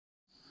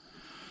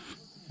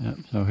Yep,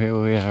 so here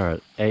we are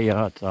at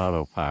Ayotte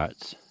Auto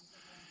Parts,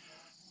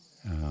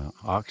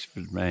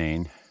 Oxford,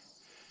 Maine,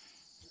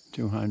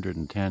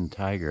 210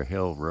 Tiger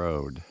Hill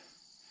Road.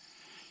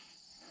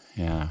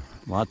 Yeah,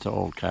 lots of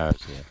old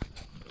cars here.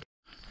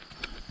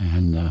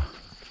 And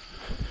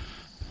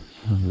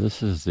so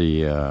this is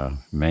the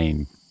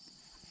main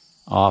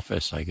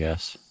office, I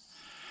guess.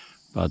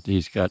 But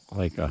he's got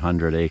like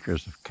 100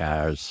 acres of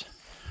cars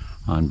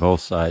on both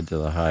sides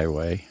of the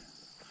highway.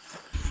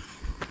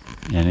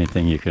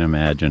 Anything you can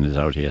imagine is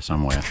out here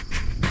somewhere.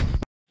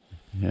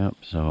 Yep,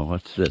 so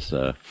what's this,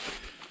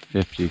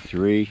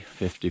 53,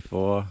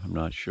 54, I'm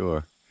not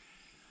sure.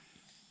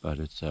 But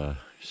it's a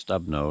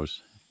stub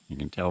nose. You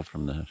can tell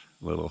from the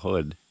little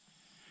hood.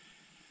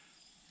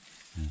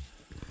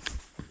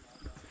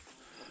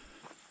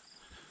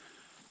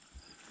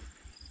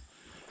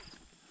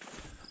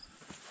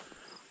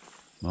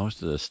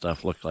 Most of this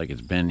stuff looks like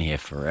it's been here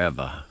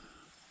forever.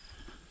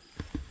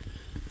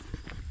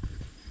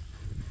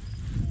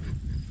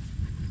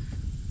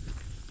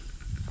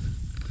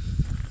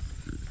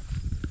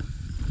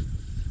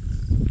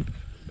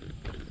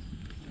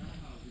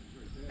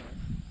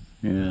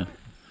 Yeah,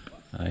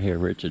 I hear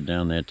Richard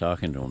down there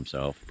talking to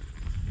himself.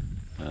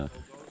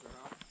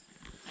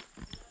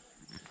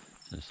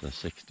 This is a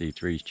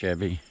 63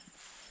 Chevy.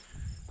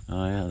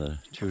 Oh yeah, the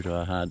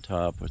two-door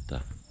hardtop with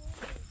the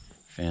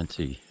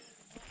fancy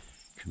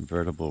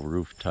convertible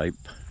roof type.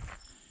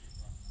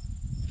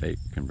 Fake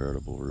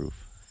convertible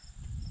roof.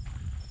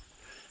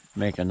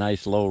 Make a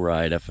nice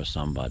lowrider for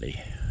somebody.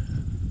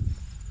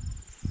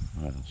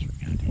 What else we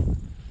got here?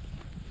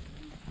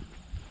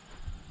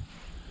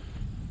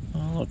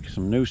 Oh look,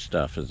 some new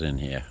stuff is in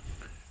here.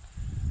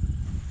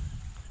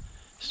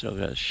 Still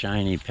got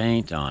shiny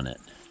paint on it.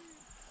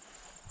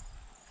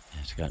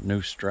 It's got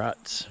new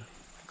struts,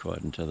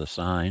 according to the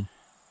sign.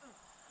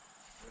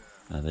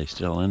 Are they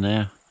still in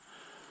there?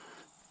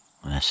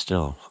 There's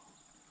still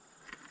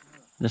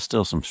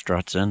some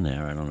struts in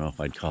there. I don't know if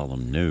I'd call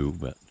them new,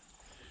 but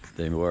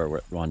they were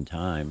at one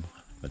time.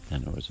 But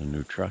then it was a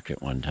new truck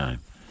at one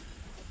time.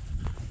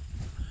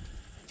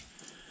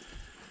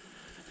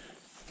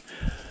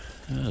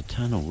 A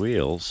ton of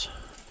wheels.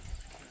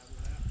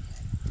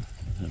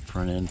 The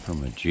front end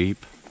from a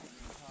Jeep.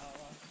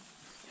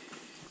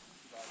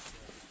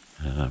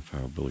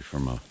 Probably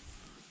from a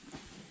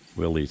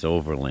Willys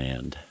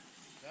Overland.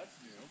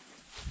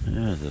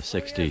 There's a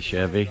 60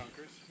 Chevy.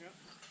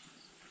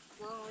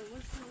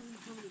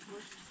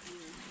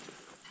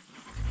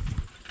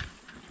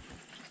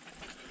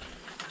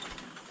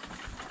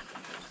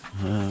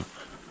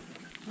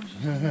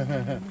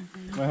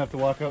 Might have to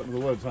walk out into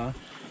the woods, huh?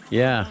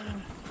 Yeah,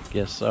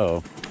 guess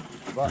so.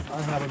 But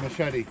I have a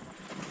machete.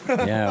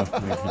 Yeah,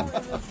 we can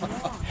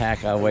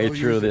hack our way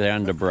through the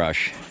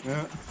underbrush.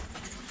 Yeah.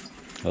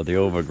 Or the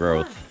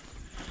overgrowth.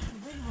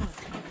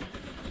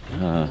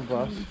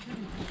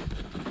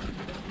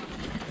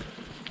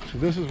 So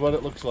this is what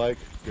it looks like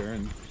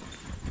during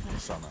the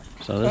summer.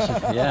 So this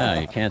is, yeah,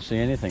 you can't see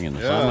anything in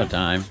the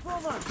summertime.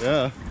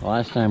 Yeah.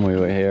 Last time we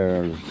were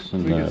here, there was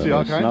some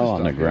snow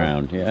on the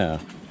ground, yeah.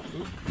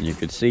 And you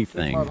could see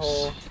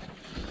things.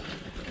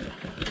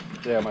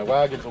 Yeah, my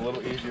wagon's a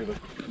little easier to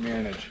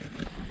manage.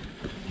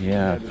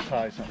 Yeah. I had to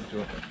tie something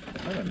to it.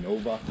 I have a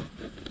Nova.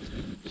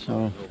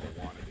 So,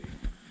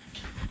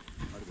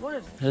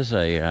 this is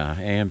a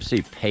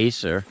AMC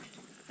Pacer.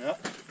 Yeah.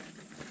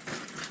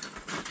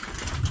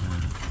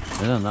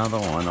 There's another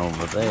one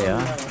over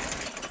there.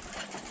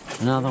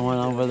 Another one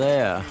over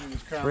there.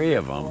 3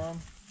 of them.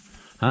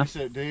 Huh? He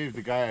said, Dave,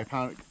 the guy I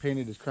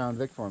painted his Crown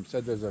Vic for him,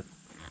 said there's a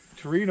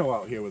Torino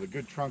out here with a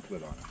good trunk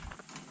lid on it.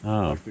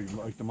 Oh.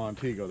 Like the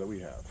Montego that we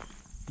have.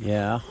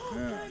 Yeah.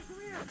 Yeah.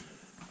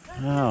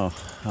 Oh,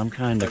 I'm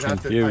kind of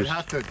confused. I'd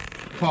have to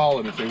call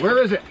him and say, where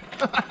is it?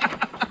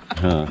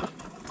 Huh.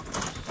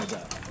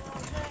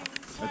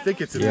 I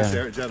think it's in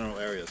this general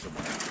area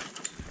somewhere.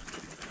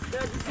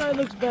 Yeah, this side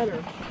looks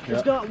better.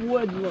 It's got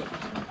wood look.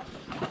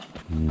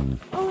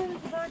 Oh, and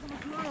it's the back of a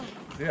car.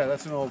 Yeah,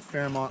 that's an old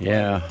Fairmont.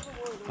 Yeah,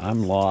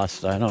 I'm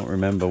lost. I don't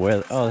remember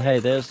where. Oh, hey,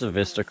 there's the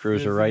Vista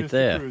Cruiser right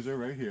there. Cruiser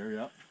right here,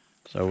 yeah.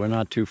 So we're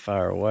not too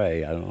far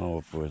away. I don't know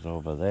if it was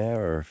over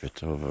there or if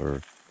it's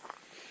over.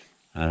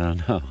 I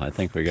don't know. I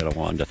think we got to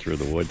wander through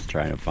the woods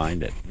trying to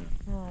find it.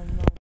 Oh,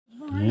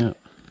 no. Yeah.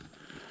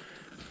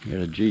 We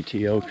got a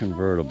GTO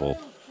convertible.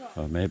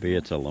 Or maybe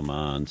it's a Le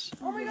Mans.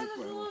 Oh my God,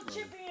 there's a little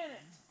chippy in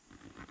it.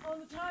 On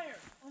the tire,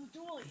 on the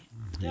dually.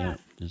 Yeah,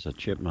 there's a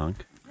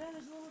chipmunk. Yeah,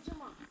 there's a little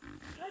chipmunk.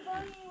 Hi,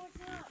 buddy,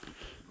 what's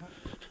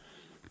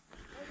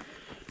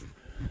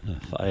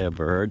up? A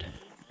Firebird.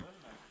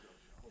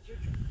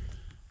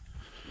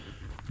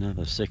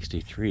 Another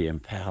 63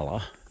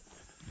 Impala.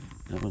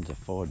 That one's a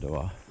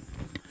 4-door.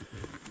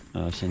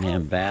 Oh, it's an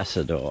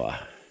Ambassador.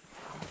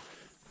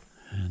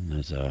 And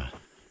there's a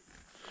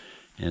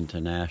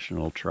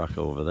International truck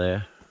over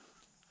there.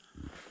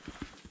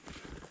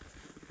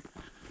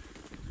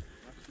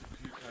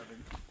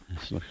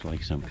 This looks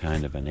like some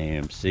kind of an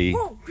AMC.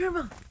 Whoa,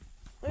 Grandma!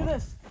 Look at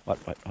this. What?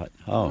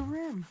 Oh. The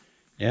rim.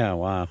 Yeah,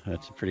 wow.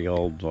 That's a pretty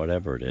old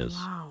whatever it is.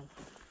 Wow.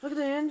 Look at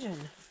the engine.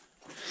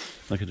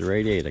 Look at the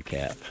radiator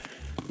cap.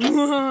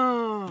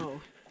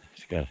 Whoa!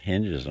 It's got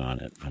hinges on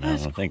it, but I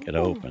don't think it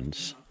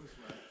opens.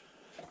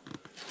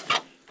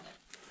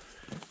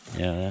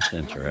 Yeah, that's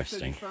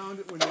interesting. You found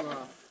it when you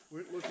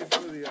went looking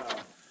for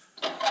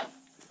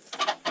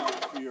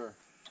your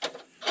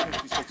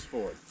 56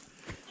 Ford.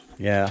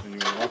 Yeah. And you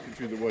were walking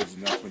through the woods,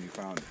 and that's when you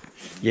found it.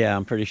 Yeah,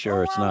 I'm pretty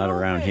sure it's not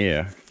around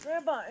here.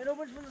 Grandpa, it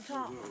opens from the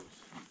top.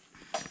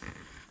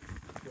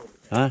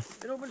 Huh?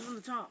 It opens from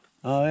the top.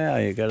 Oh yeah,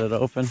 you got it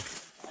open?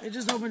 It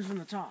just opens from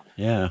the top.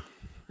 Yeah.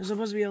 There's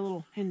supposed to be a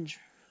little hinge.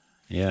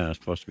 Yeah, it's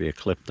supposed to be a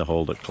clip to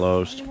hold it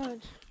closed. Pretty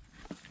much.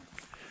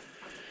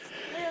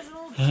 There's an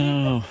old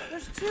Oh. Jeep.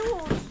 There's 2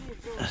 old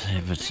Jeeps. Let's see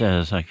if it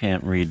says. I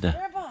can't read the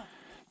Grandpa,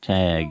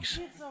 tags.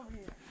 Jeeps over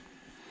here.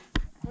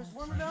 There's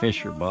one down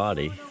Fisher there,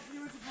 body. one over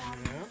here at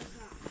the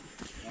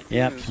bottom.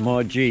 Yep,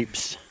 more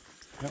Jeeps.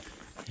 Yep.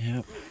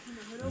 Yep.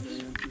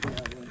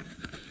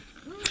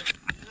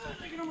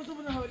 I can almost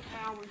open the hood.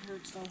 Ow, it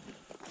hurts though.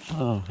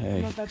 Oh, I'm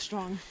hey, not that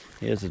strong.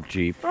 here's a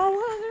Jeep. Oh,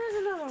 well, there is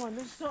another one.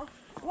 There's so.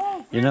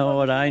 Whoa, You know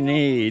what I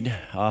need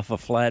off a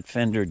flat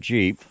fender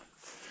Jeep?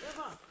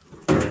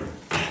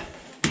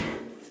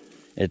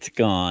 It's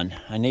gone.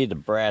 I need a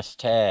brass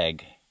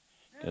tag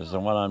because the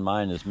one on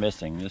mine is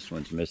missing. This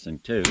one's missing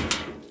too.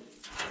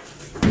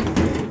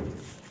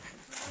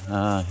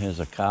 Here's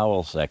a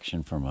cowl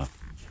section from a...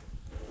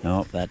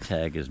 Nope, that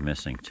tag is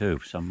missing too.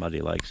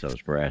 Somebody likes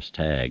those brass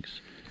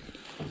tags.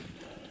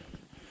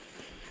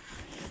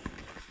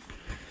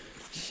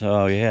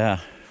 So yeah,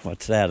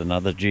 what's that?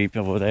 Another Jeep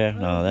over there?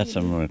 No, that's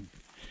some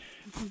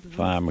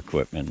farm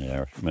equipment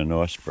there.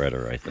 Manure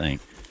spreader, I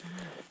think.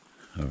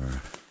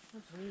 Or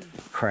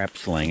crap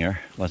slinger.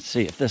 Let's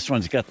see if this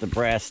one's got the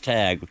brass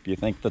tag. Do you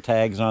think the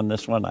tag's on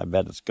this one? I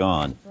bet it's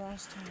gone.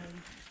 Brass tag.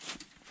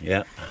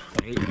 Yep.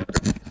 Wait.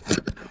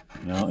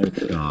 No,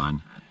 it's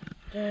gone.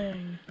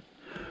 Dang.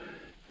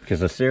 Because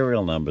the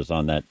serial number's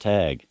on that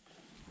tag.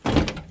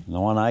 And the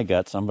one I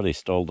got, somebody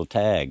stole the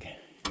tag.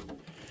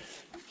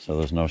 So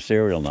there's no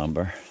serial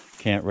number.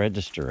 Can't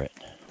register it.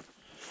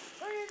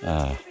 Look at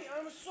that chippy.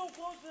 I was so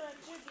close to that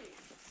chippy.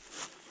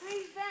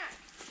 He's back.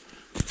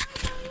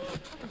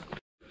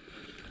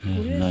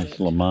 There's a nice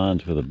Le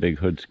Mans with a big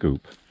hood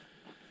scoop.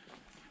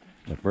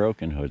 A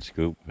broken hood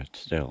scoop, but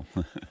still.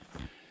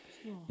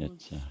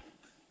 It's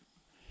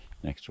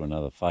next to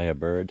another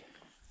Firebird.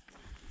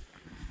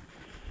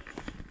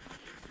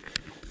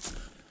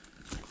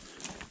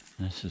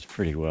 This is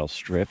pretty well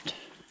stripped.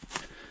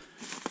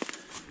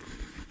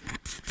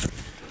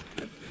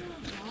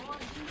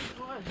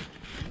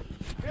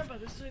 Grandpa,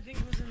 this I think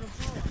was in the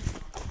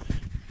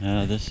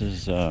floor. This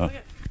is, Look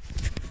at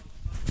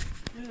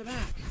the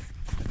back.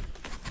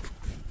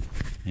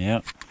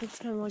 yep, Looks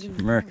kind of like in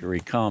the Mercury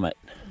Comet.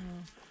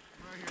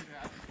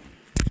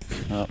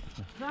 Oh,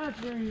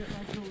 That's where he like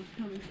was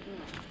coming from.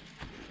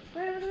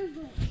 Where is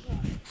the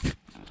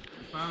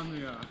Found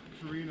the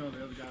Torino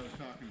the other guy was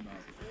talking about.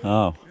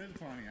 oh, Here's a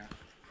Pontiac.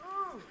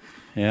 Oh,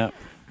 yeah.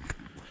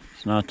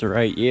 It's not the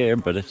right year,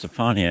 but it's a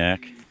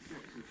Pontiac.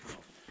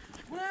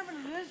 what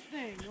happened to this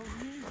thing? So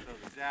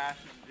the dash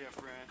is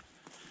different.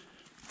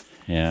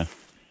 Yeah.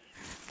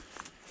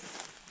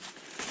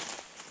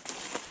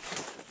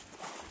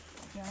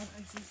 Dad, I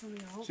see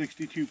something else.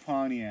 62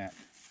 Pontiac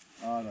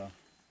auto.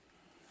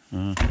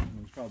 Uh, It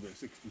was probably a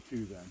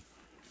 62 then.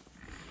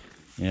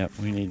 yep,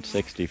 we need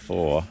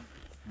 64.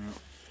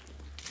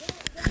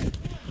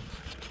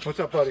 What's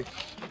up, buddy?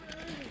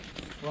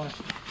 Come on.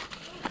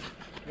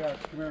 Yeah,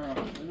 Camaro. I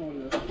know what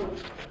it is.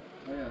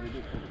 Oh yeah, they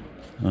did.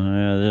 Oh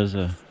yeah, there's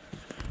a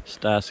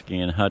Starsky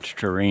and Hutch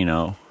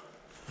Torino.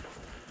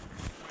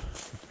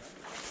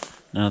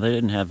 No, they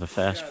didn't have a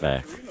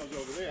fastback. The Torino's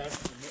over there.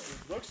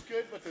 It looks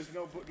good, but there's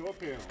no door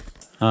panels.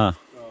 Huh.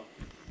 So,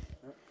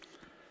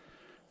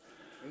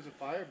 there's a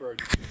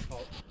Firebird.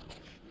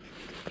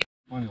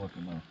 Funny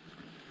looking though.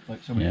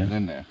 Like somebody was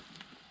in there.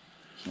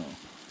 So,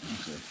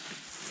 let's see.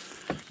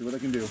 See what I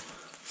can do.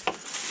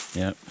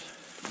 Yep.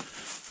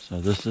 So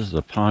this is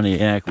the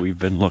Pontiac we've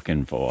been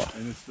looking for.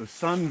 And it's the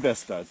Sun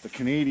Vista. It's the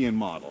Canadian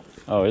model.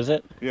 Oh, is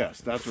it? Yes,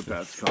 that's what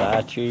that's Star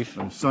called. Chief?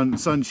 The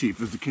Sun Chief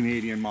is the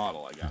Canadian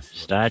model, I guess.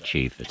 Star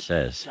Chief, it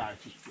says. Star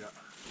Chief, yeah.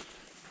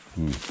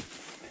 Hmm. You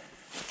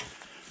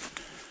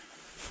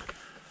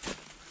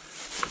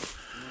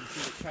want to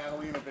see the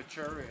Catalina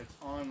Ventura? It's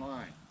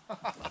online.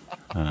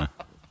 Huh.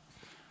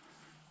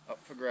 Up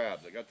for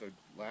grabs. I got the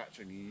latch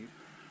I need.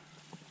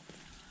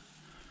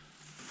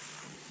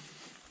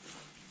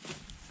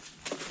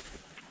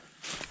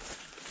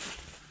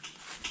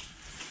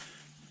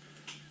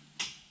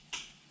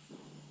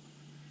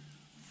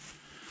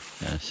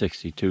 Yeah,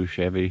 62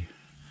 Chevy,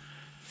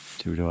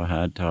 2-door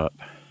hardtop.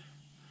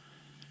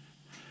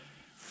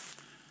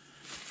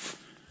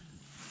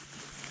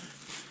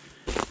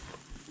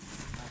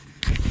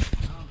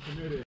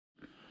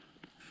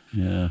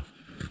 Yeah,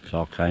 there's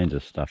all kinds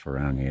of stuff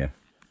around here.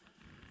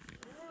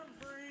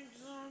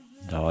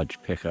 Dodge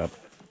pickup.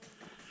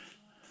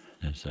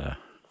 There's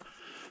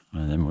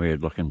one of them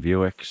weird looking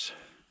Buicks.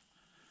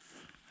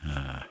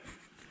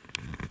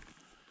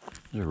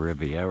 There's a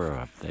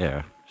Riviera up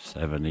there,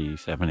 70,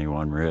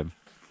 71 rib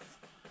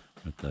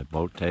with the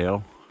boat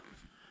tail.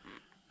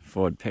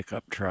 Ford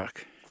pickup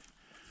truck.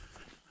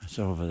 It's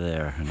over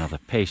there. Another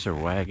Pacer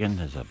wagon.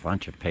 There's a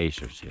bunch of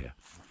Pacers here,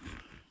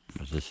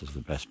 because this is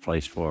the best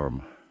place for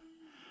them.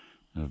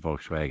 There's a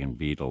Volkswagen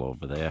Beetle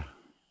over there.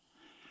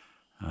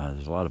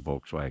 There's a lot of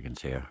Volkswagens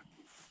here.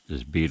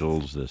 There's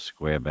Beetles, there's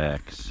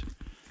Squarebacks.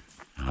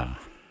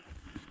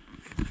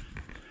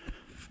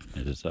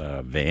 There's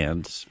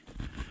vans,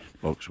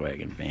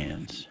 Volkswagen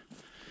vans.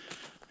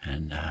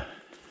 And I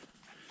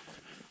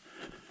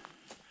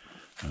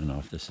don't know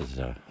if this is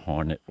a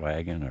Hornet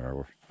wagon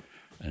or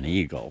an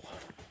Eagle.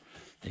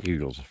 The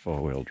Eagle's a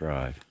four-wheel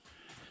drive.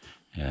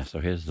 Yeah, so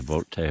here's the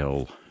boat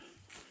tail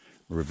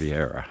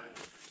Riviera.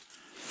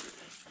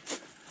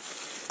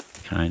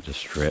 Kind of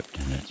stripped,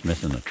 and it's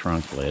missing a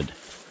trunk lid.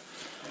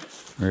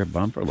 Rear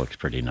bumper looks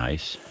pretty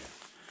nice,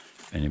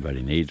 if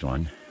anybody needs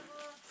one.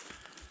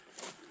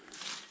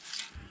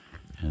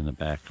 And the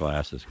back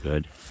glass is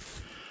good.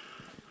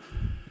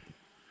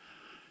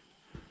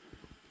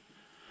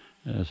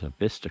 There's a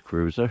Vista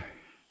Cruiser,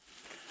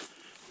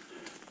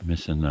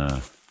 missing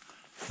the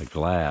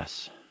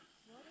glass.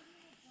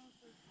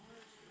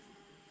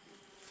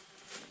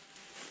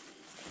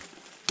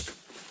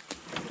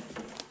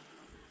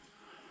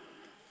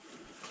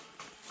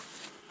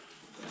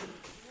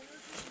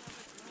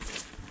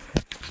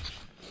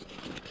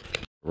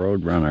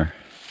 Roadrunner,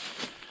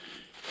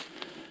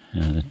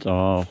 and it's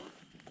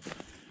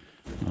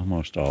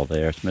almost all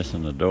there. It's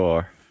missing the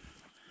door.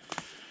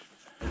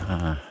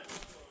 I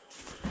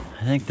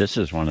think this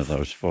is one of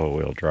those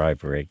four-wheel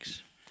drive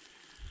rigs.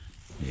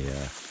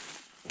 The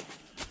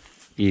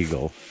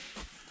Eagle.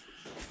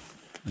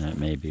 That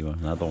may be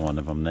another one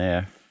of them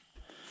there.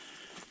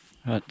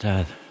 But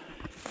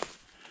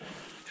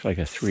it's like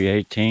a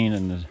 318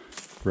 in the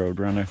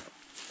Roadrunner.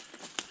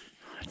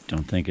 I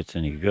don't think it's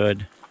any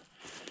good.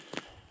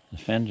 The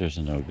fenders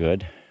are no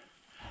good.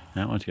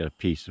 That one's got a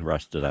piece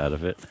rusted out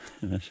of it.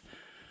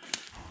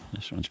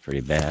 This one's pretty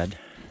bad.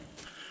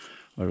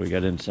 What do we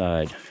got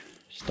inside?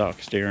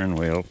 Stock steering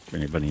wheel, if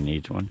anybody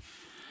needs one.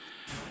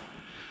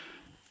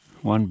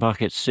 One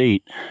bucket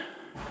seat.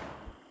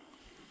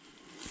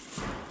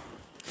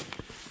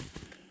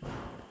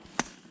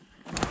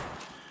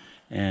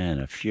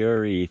 And a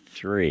Fury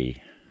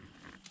 3.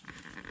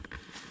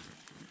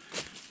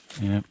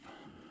 Yep.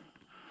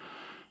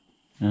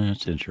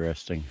 That's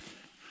interesting.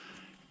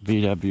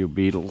 VW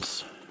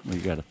Beetles. We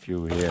got a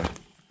few here.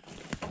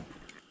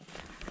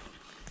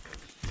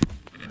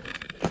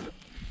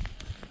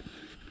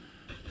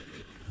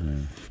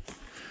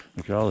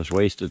 Look at all this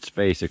wasted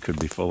space. It could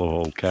be full of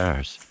old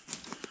cars.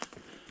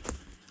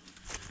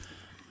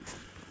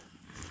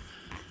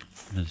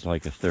 There's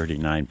like a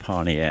 39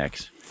 Pontiac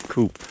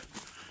coupe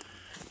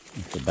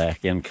with the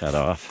back end cut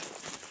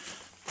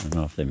off. I don't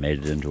know if they made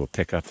it into a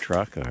pickup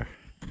truck or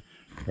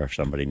if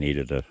somebody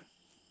needed the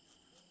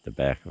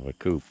back of a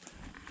coupe.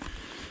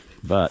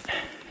 But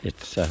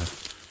it's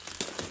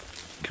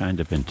kind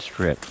of been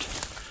stripped.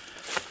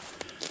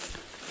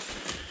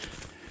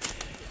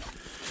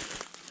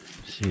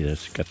 See,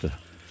 this got the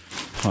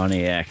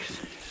Pontiac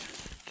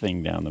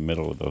thing down the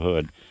middle of the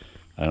hood.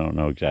 I don't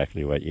know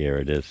exactly what year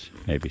it is.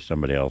 Maybe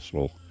somebody else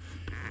will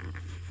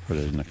put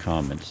it in the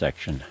comment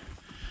section.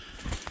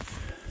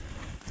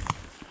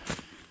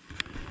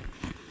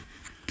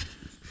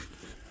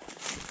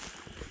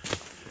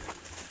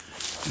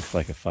 Looks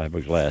like a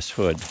fiberglass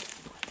hood.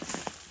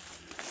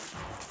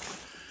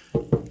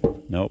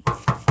 Nope,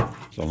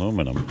 it's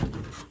aluminum.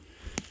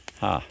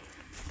 Ha.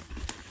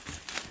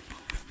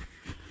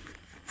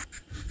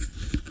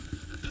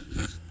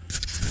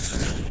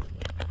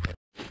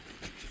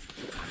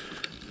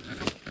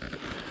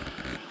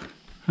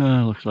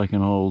 Looks like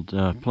an old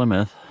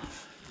Plymouth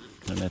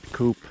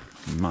coupe,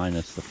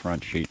 minus the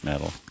front sheet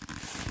metal.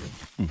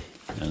 And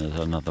there's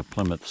another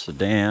Plymouth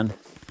sedan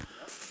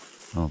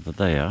over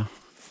there.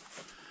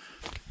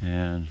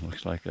 And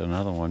looks like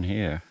another one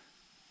here.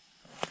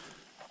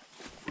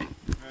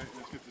 Alright,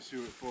 let's get the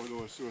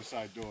four-door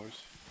suicide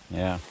doors.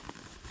 Yeah.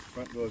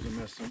 Front doors are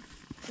missing.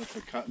 What's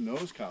the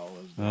nose cowl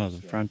is? Oh,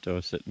 the front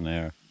door's sitting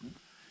there.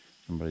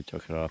 Somebody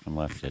took it off and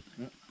left it.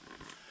 Yep.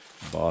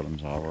 The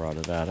bottom's all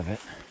rotted out of it.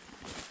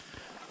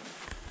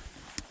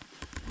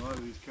 A lot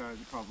of these cars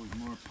are probably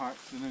more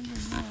parts than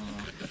anything now.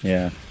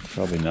 Yeah,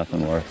 probably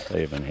nothing worth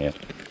saving here.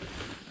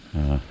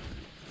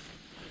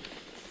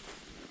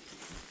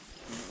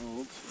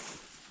 Old.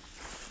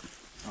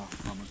 Oh,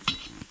 bummer.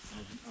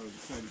 I was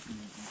excited for that.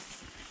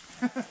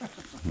 Get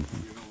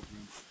old,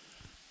 man.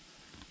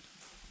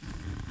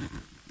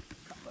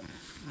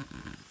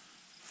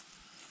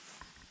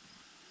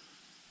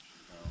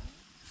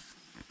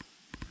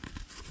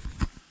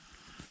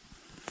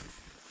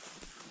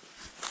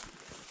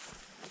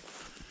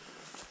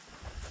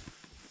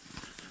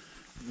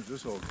 Look at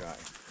this old guy.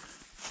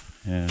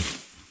 Yeah.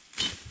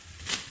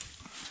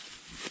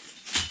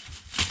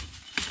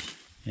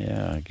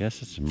 Yeah, I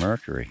guess it's a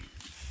Mercury.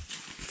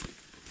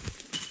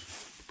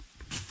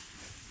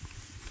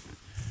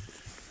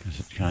 Because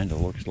it kind Kind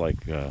of looks like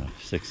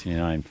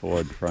 69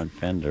 Ford front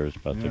fenders,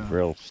 but the Yeah.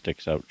 grill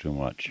sticks out too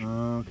much.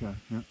 Oh, okay.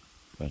 Yeah.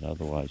 But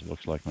otherwise, it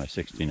looks like my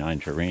 69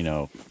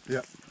 Torino.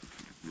 Yep.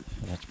 So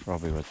that's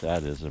probably what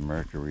that is, a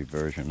Mercury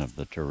version of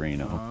the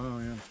Torino. Oh,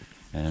 yeah.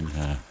 And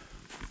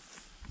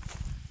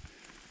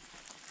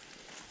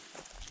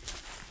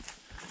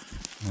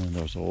one of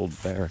those old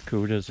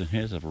Barracudas, and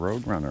here's a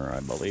Roadrunner,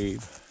 I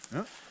believe.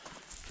 Yep.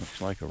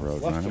 Looks like a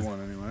Left the Roadrunner. one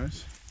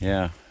anyways.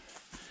 Yeah.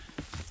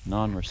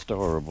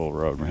 Non-restorable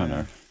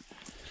Roadrunner.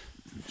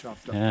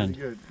 Chopped up And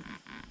pretty good.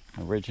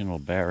 original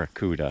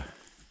Barracuda.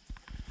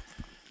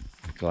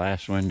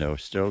 Glass window,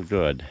 still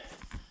good.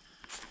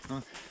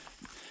 Huh.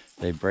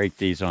 They break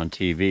these on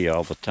TV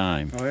all the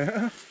time. Oh,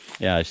 yeah?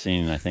 Yeah, I've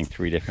seen, I think,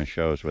 3 different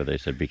shows where they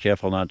said, be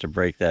careful not to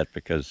break that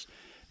because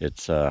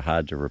it's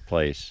hard to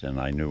replace. And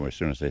I knew as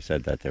soon as they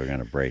said that, they were going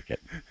to break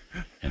it.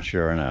 And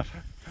sure enough,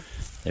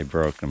 they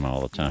broke them all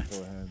the time.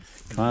 Go ahead.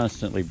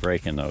 Constantly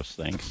breaking those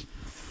things.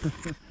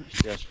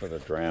 Just for the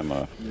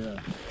drama. Yeah.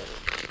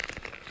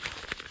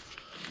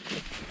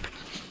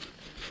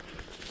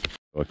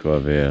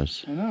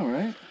 Corvairs. I know,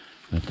 right?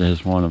 But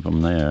there's one of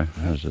them there.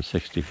 There's a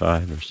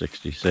 65 or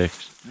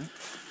 66.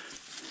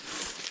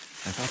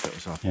 I thought that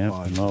was off the Yep,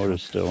 bottom. the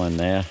motor's still in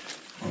there.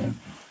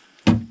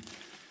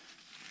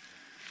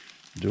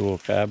 Dual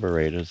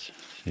carburetors.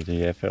 See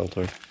the air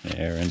filter, the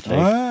air intake.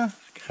 Oh, yeah.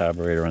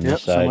 Carburetor on Yep,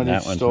 this side, and somebody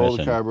that one's stole the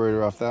missing.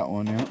 carburetor off that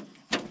one, yeah.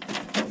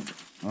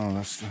 Oh,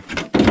 that's the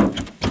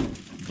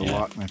Yeah.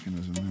 lock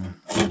mechanism there.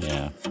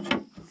 Yeah,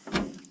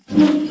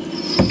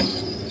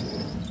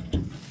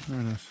 There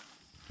it is.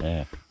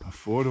 yeah. A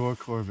 4-door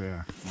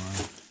Corvair.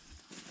 Wow.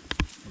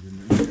 I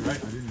didn't know, you're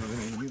right, I didn't know the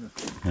name either.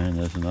 And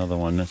there's another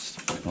one that's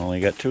only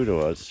got 2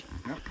 doors.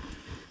 Yep.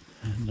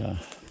 And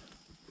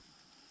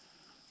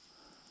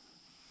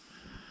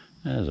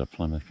there's a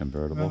Plymouth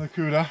convertible. Another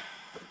Cuda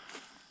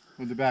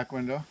with the back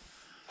window.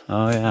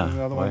 Oh yeah,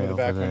 Another one way with the over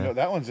back there. window.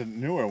 That one's a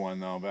newer one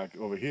though, back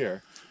over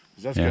here.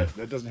 'Cause that's Yeah. good.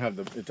 That doesn't have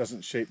the. It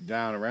doesn't shape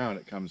down around.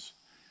 It comes.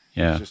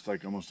 Yeah. It's just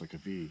like almost like a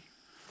V.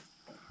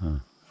 Huh.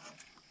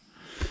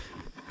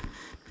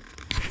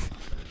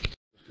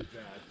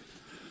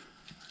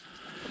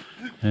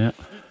 Yeah.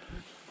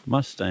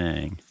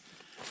 Mustang.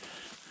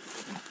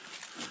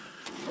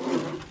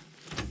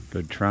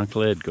 Good trunk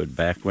lid, good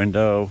back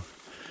window,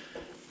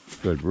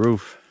 good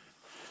roof,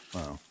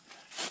 Wow.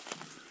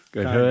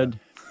 good Kinda.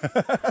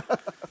 hood.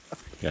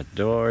 Got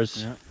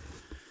doors. Yeah.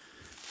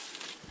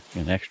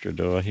 An extra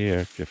door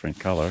here, different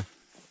color.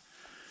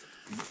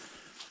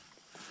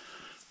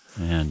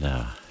 And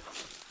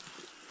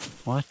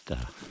what the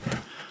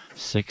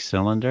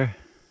 6-cylinder?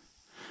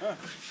 Huh.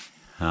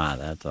 Ah,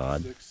 that's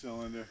odd.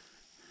 6-cylinder.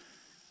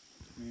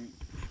 Neat.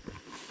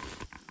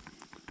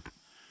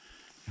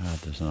 God,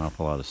 there's an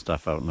awful lot of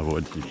stuff out in the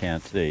woods you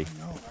can't see. I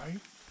know, right?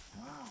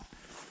 Wow.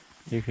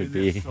 You could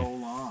Been there be, so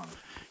long.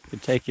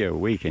 it'd take you a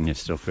week and you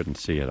still couldn't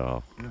see it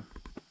all. And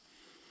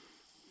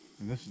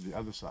this is the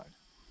other side.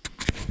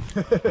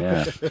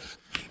 Yeah.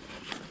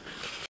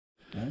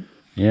 Right?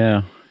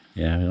 Yeah.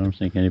 Yeah, I don't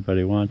think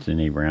anybody wants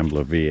any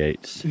Rambler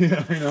V8s.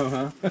 Yeah, I know,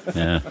 huh?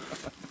 Yeah.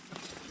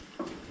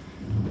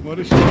 What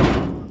is she?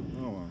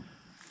 Oh, wow.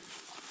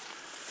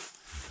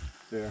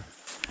 There.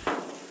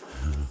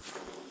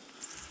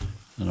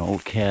 An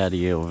old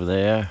caddy over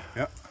there.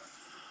 Yep.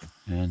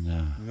 And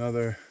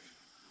Another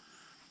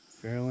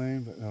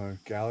Fairlane,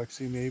 but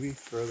Galaxy maybe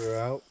further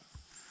out.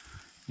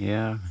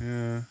 yeah,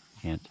 Yeah.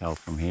 can't tell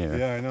from here.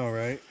 Yeah, I know,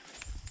 right?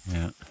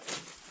 Yeah.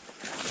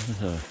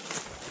 There's a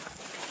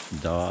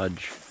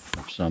Dodge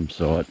of some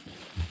sort.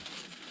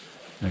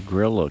 The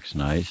grill looks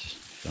nice.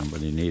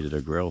 Somebody needed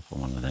a grill for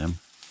one of them.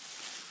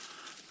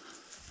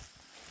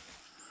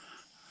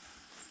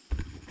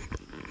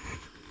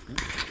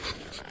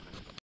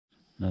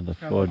 Another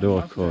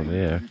 4-door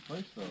Corvair.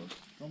 Replace those.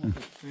 It's almost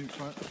the same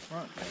front,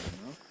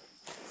 you know?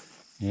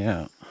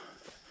 Yeah.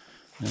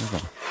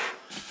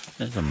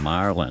 There's a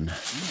Marlin.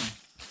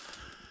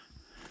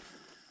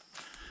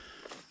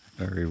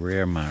 Very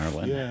rare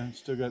Marlin. Yeah,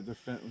 still got the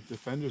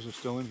fenders are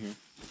still in here.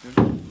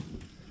 Yeah.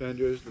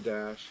 Fenders, the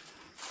dash,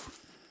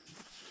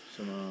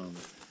 some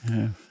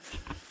Yeah.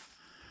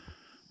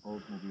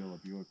 Oldsmobile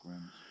of Buick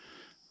rims.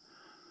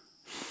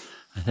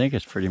 I think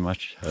it's pretty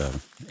much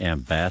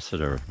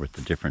Ambassador with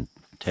the different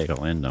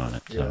tail end on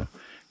it. So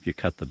if you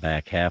cut the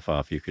back half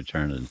off, you could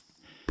turn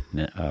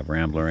a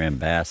Rambler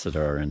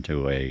Ambassador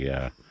into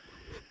a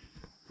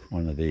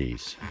one of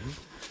these.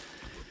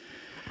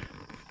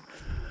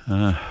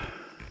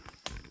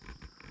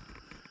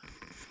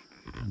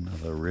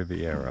 Another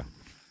Riviera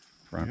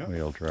front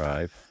wheel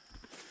drive.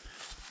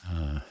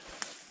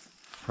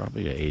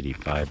 Probably a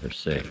 85 or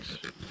 6.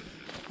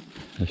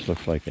 This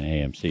looks like an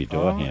AMC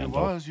door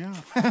handle. It was, yeah.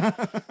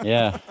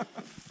 Yeah.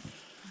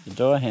 The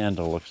door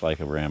handle looks like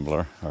a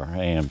Rambler or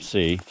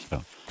AMC,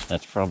 so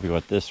that's probably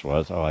what this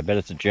was. Oh, I bet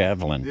it's a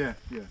Javelin. Yeah,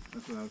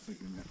 that's what I was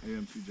thinking. Yeah.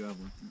 AMC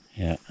Javelin.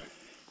 Yeah.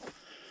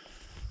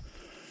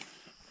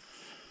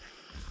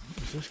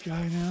 Is this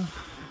guy now?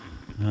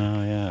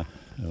 Oh, yeah.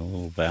 A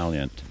little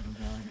Valiant.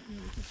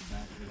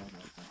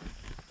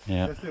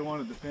 Yeah. I guess they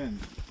wanted the fin.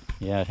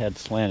 Yeah, it had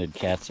slanted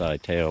cat's eye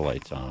tail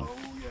lights on. Oh,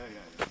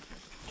 yeah.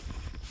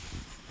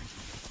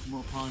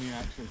 More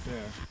Pontiacs right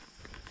there.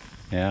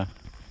 Yeah,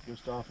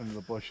 Just off into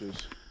the bushes.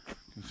 You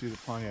can see the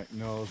Pontiac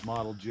nose,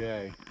 Model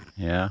J,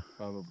 yeah.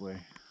 probably.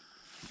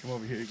 Come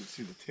over here, you can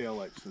see the tail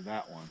lights to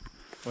that one.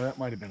 Well, that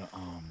might have been a,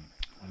 what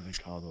do they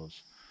call those?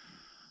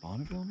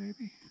 Bonneville,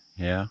 maybe?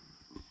 Yeah,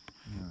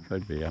 Yeah.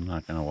 could be. I'm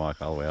not going to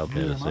walk all the way out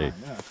there to see.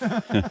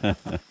 Yeah.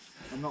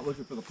 I'm not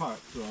looking for the park,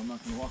 so I'm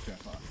not going to walk that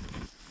far.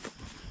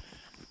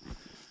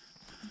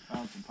 I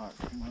found some parts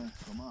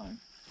for mine.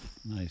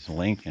 Nice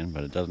Lincoln,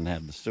 but it doesn't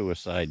have the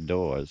suicide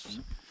doors.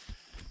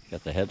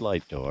 Got the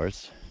headlight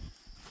doors.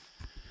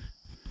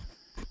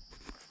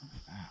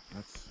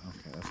 That's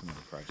okay. That's another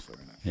Chrysler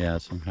in it. Yeah,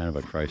 some kind of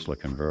a Chrysler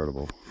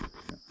convertible.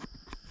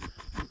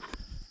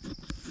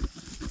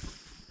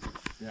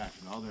 Yeah,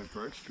 and all their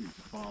birch trees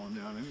are falling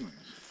down anyways.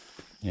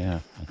 Yeah,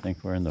 I think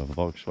we're in the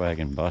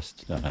Volkswagen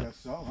bust I guess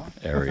so, huh?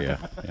 area.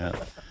 Yeah,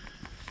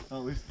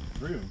 Well, at least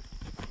 3 of them.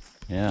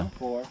 yeah,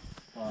 4,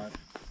 5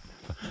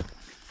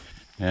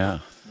 yeah.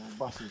 little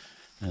buses.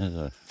 There's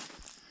a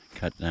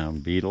cut down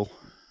Beetle.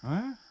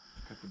 Huh?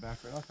 Cut the back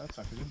right off that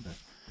sucker, didn't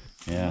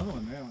they? Yeah, Another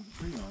one there with a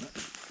tree on it.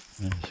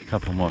 there's a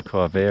couple more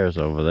Corvairs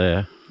over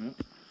there. Yep.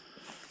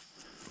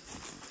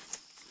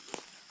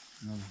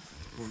 Another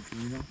Ford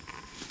Camino.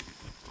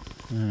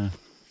 Yeah.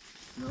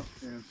 Nope,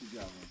 and it's a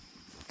Javelin.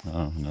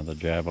 Oh, another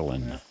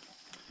Javelin. Yeah.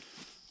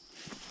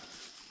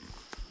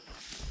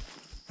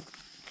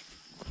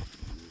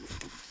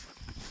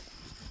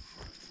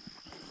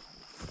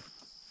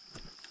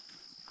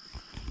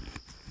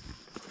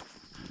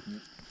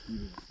 Heat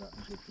is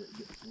starting to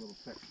get a little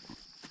thick.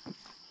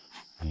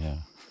 Yeah.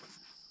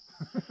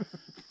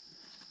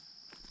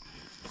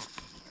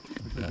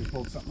 Looks like they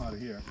pulled something out of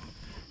here.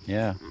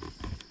 Yeah.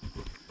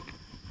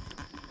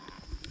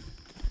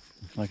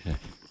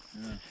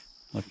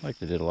 Looks like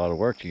they did a lot of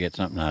work to get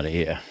something out of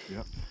here.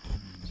 Yep.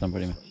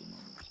 Somebody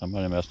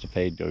must have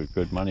paid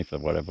good money for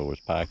whatever was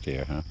parked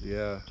here, huh?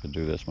 Yeah. To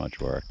do this much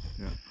work.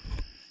 Yeah.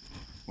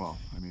 Well,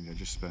 I mean, I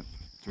just spent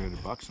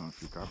 $300 on a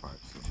few car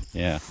parts. So.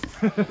 Yeah.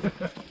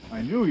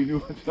 I knew he knew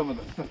what some of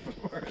the stuff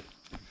was worth.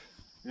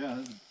 Yeah,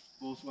 this is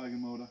a Volkswagen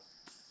motor.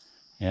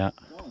 Yeah.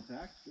 It's all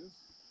intact, too.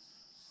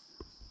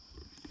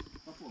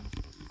 Couple of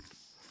them.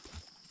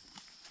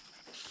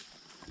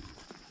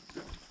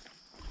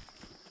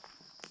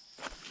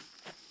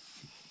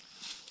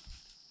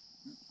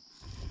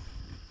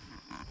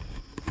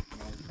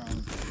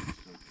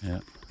 Yeah.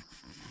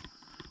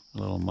 A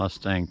little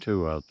Mustang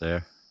too out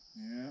there.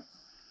 Yeah.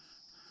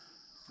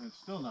 It's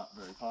still not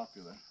very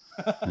popular.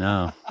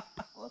 No.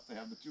 Unless they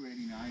have the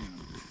 289 in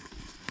them.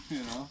 You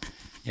know?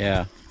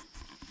 Yeah.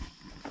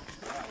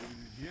 Yeah, even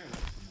in here,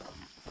 there's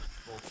some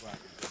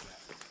Volkswagen did that.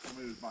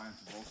 Somebody was buying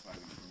some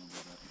Volkswagen from them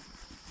with that.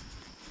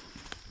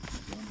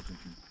 That's what I'm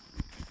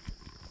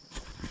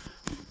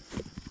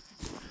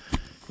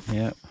thinking.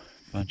 Yep.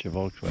 Bunch of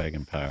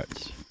Volkswagen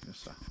parts. Yes,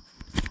 sir.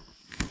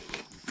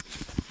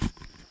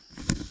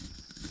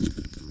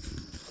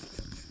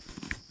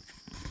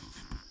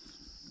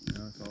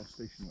 Now it's all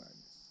station wagon.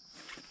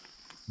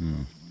 Hmm.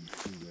 1,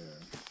 2 there.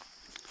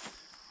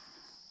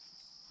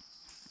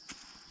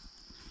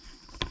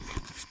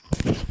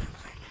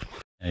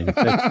 You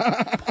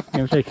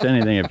can fix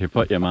anything if you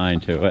put your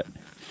mind to it.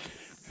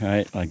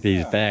 Right? Like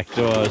these back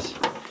doors.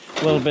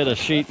 A little bit of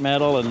sheet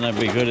metal and they'll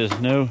be good as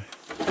new.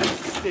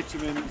 Stitch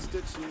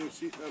some new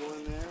sheet metal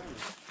in there.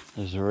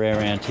 There's a rare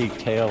antique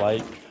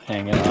taillight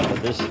hanging off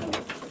of this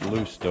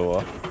loose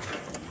door.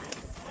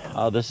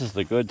 Oh, this is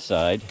the good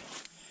side.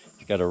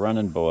 It's got a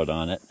running board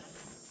on it.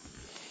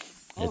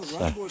 Oh, the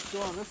running board's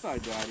still on this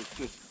side, Dad. It's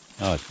just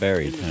oh, it's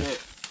buried. in the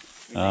dirt.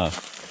 Oh,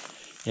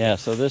 yeah.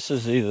 So this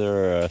is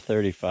either a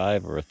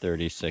 35 or a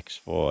 36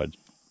 Ford.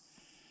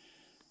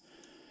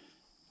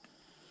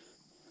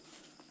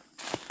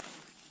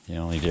 The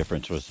only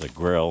difference was the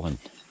grille and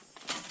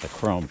the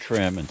chrome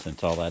trim, and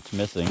since all that's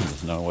missing,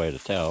 there's no way to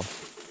tell.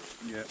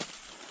 Yeah.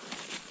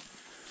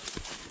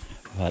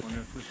 But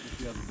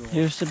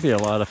there used to be a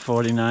lot of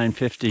 49,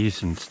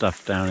 50s and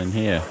stuff down in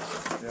here,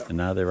 Yep. and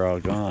now they're all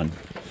gone.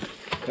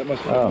 That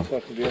must have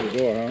stuck to the other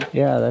door, huh?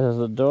 Yeah, there's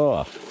the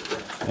door.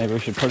 Maybe we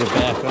should put it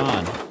back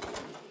on.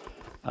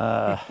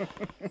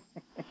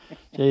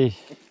 Gee,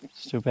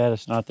 it's too bad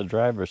it's not the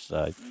driver's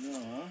side. No,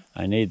 huh?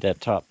 I need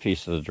that top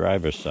piece of the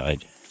driver's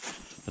side,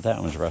 but that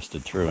one's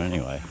rusted through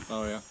anyway.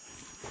 Oh, yeah.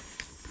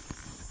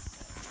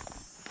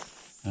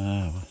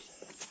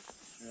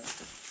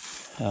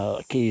 Oh,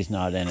 the key's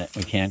not in it.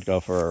 We can't go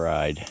for a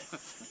ride.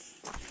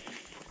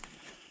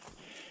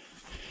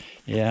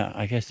 Yeah,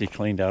 I guess he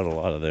cleaned out a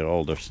lot of the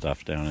older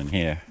stuff down in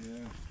here. Yeah.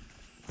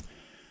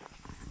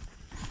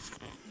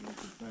 There's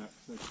the back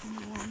section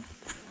of one.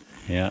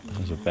 Yeah,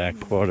 there's a back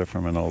quarter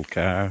from an old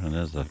car, and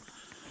there's a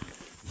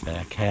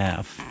back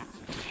half.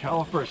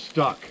 Caliper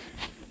stuck.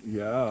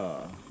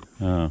 Yeah.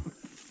 Oh.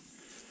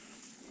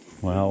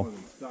 Well, More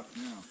than stuck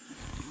now.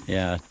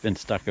 yeah, it's been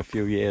stuck a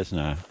few years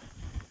now.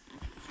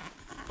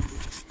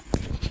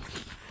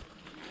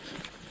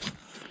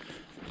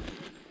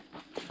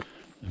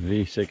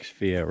 V6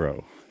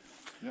 Fiero.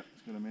 Yep,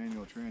 it's got a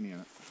manual tranny in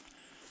it.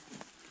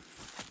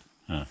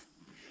 Huh.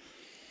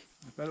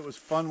 I bet it was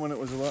fun when it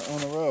was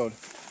on the road.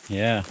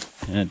 Yeah,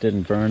 and it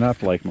didn't burn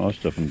up like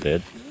most of them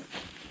did.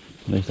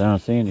 At least I don't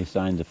see any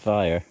signs of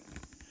fire.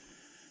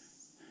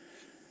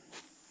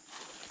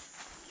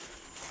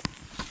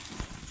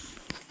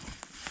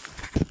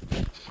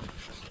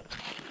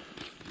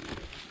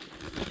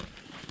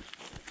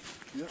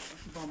 Yep,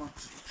 that's a bummer.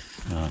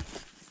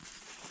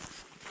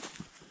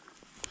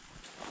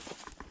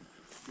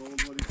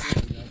 Gold, what he said,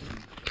 I got some.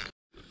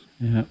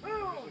 Yeah,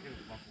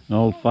 an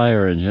old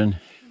fire engine.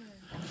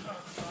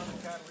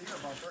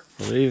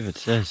 I believe it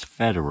says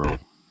Federal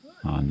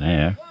on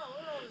there.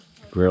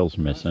 Grill's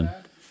missing.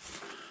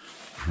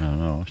 I don't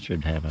know,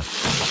 should have a...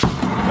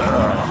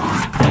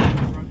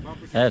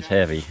 That's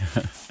heavy.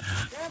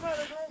 Grandpa,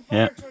 there's an old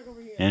Yeah. fire truck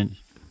over here. And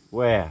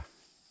where?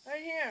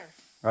 Right here.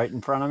 Right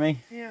in front of me?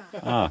 Yeah.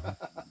 Oh,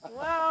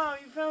 Wow,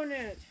 you found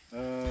it.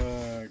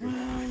 Good.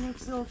 Oh, it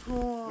looks so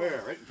cool.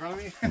 Where? Right in front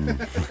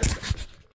of me?